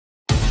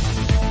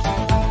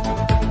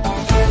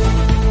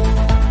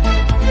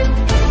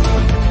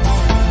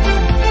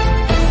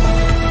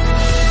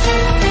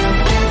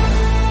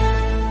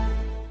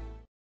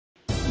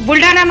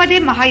बुलढाण्यामध्ये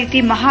महायुती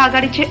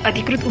महाआघाडीचे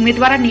अधिकृत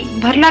उमेदवारांनी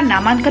भरला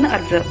नामांकन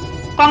अर्ज।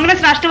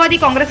 काँग्रेस राष्ट्रवादी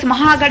काँग्रेस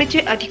महाआघाडीचे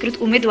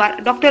अधिकृत उमेदवार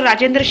डॉक्टर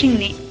राजेंद्र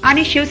शिंगणे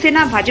आणि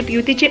शिवसेना भाजप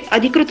युतीचे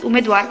अधिकृत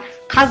उमेदवार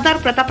खासदार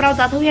प्रतापराव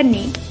जाधव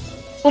यांनी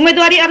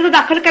उमेदवारी अर्ज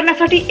दाखल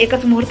करण्यासाठी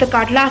एकच मुहूर्त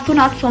काढला असून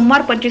आज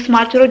सोमवार 25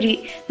 मार्च रोजी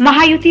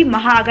महायुती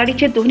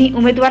महाआघाडीचे दोन्ही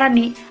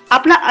उमेदवारांनी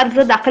आपला अर्ज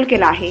दाखल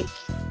केला आहे।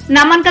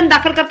 नामांकन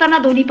दाखल करताना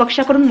दोन्ही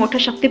पक्षाकडून मोठं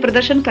शक्ती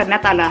प्रदर्शन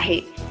करण्यात आलं आहे।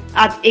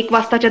 आज 1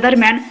 वाजताच्या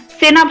दरम्यान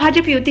सेना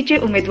भाजप युतीचे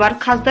उमेदवार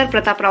खासदार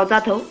प्रतापराव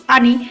जाधव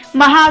आणि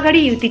महाआघाडी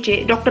युतीचे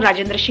डॉक्टर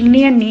राजेंद्र शिंगणे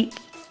यांनी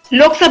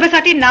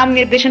लोकसभेसाठी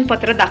नामनिर्देशन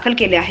पत्र दाखल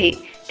केले आहे।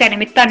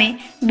 त्यानिमित्ताने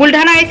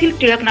बुलढाणा येथील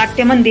टिळक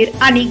नाट्य मंदिर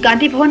आणि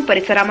गांधी भवन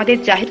परिसरामध्ये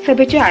जाहीर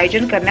सभेचे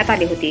आयोजन करण्यात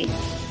आले होते।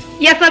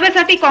 या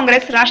सभेसाठी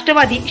काँग्रेस,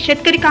 राष्ट्रवादी,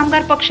 शेतकरी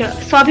कामगार पक्ष,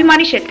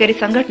 स्वाभिमानी शेतकरी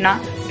संघटना,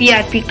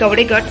 पीआरपी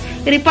कवडे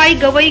गट, रिपाई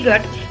गवई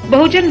गट,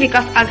 बहुजन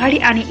विकास आघाडी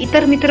आणि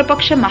इतर मित्र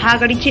पक्ष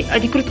महाआघाडीचे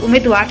अधिकृत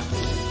उमेदवार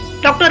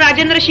डॉक्टर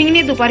राजेंद्र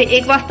शिंगणे दुपारी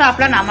 1 वाजता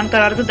आपला नामांकन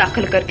अर्ज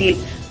दाखल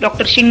करतील।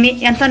 डॉक्टर शिंगणे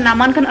यांचा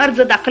नामांकन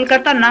अर्ज दाखल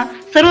करताना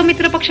सर्व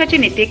मित्र पक्षाचे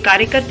नेते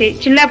कार्यकर्ते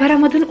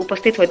जिल्ह्याभरामधून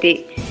उपस्थित होते।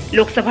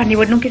 लोकसभा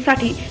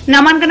निवडणुकीसाठी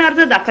नामांकन अर्ज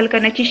दाखल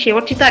करण्याची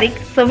शेवटची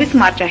तारीख 26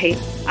 मार्च आहे।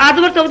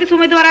 आजवर 34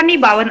 उमेदवारांनी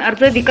 52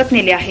 अर्ज विकत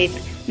नेले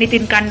आहेत।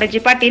 नितीन कांडजी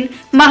पाटील,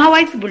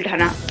 महावाईस,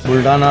 बुलढाणा।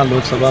 बुलढाणा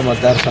लोकसभा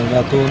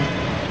मतदारसंघातून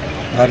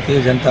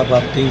भारतीय जनता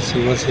पार्टी,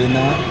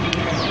 शिवसेना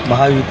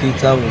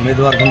महायुतीचा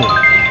उमेदवार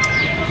म्हणून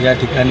या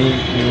ठिकाणी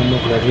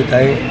निवडणूक लढवित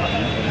आहे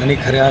आणि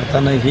खऱ्या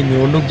अर्थानं ही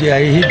निवडणूक जी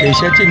आहे ही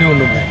देशाची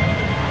निवडणूक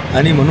आहे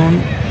आणि म्हणून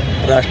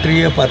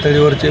राष्ट्रीय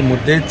पातळीवरचे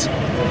मुद्देच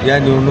या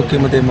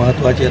निवडणुकीमध्ये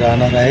महत्त्वाचे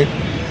राहणार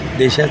आहेत।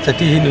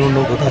 देशासाठी ही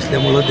निवडणूक होत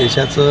असल्यामुळं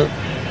देशाचं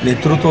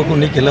नेतृत्व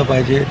कोणी केलं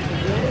पाहिजे,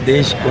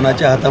 देश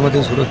कोणाच्या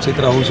हातामध्ये सुरक्षित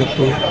राहू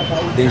शकतो,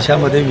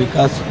 देशामध्ये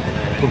विकास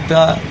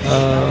कुठला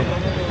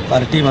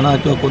पार्टी म्हणा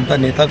किंवा कोणता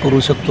नेता करू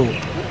शकतो,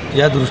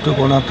 या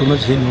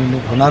दृष्टिकोनातूनच ही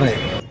निवडणूक होणार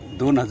आहे।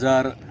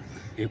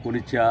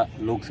 2019च्या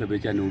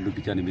लोकसभेच्या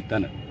निवडणुकीच्या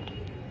निमित्तानं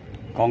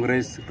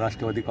काँग्रेस,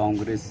 राष्ट्रवादी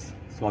काँग्रेस,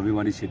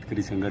 स्वाभिमानी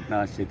शेतकरी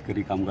संघटना,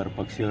 शेतकरी कामगार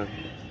पक्ष,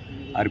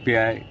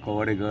 आरपीआय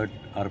कवडे गट,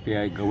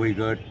 आरपीआय गवई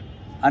गट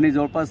आणि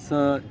जवळपास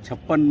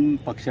 56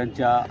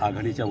 पक्षांच्या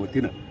आघाडीच्या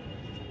वतीनं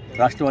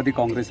राष्ट्रवादी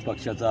काँग्रेस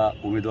पक्षाचा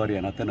उमेदवार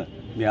या नात्यानं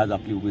मी आज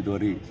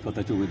आपली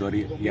स्वतःची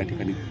उमेदवारी या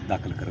ठिकाणी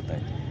दाखल करत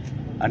आहे।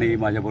 आणि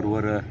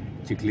माझ्याबरोबर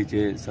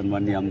चिखलीचे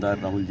सन्माननीय आमदार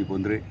राहुलजी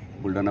बोंद्रे,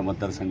 बुलढाणा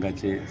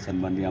मतदारसंघाचे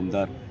सन्माननीय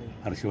आमदार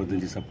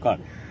हर्षवर्धनजी सपकाळ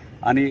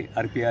आणि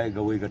आरपीआय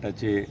गवई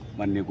गटाचे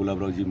माननीय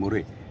गुलाबरावजी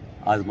मोरे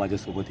आज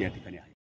माझ्यासोबत या ठिकाणी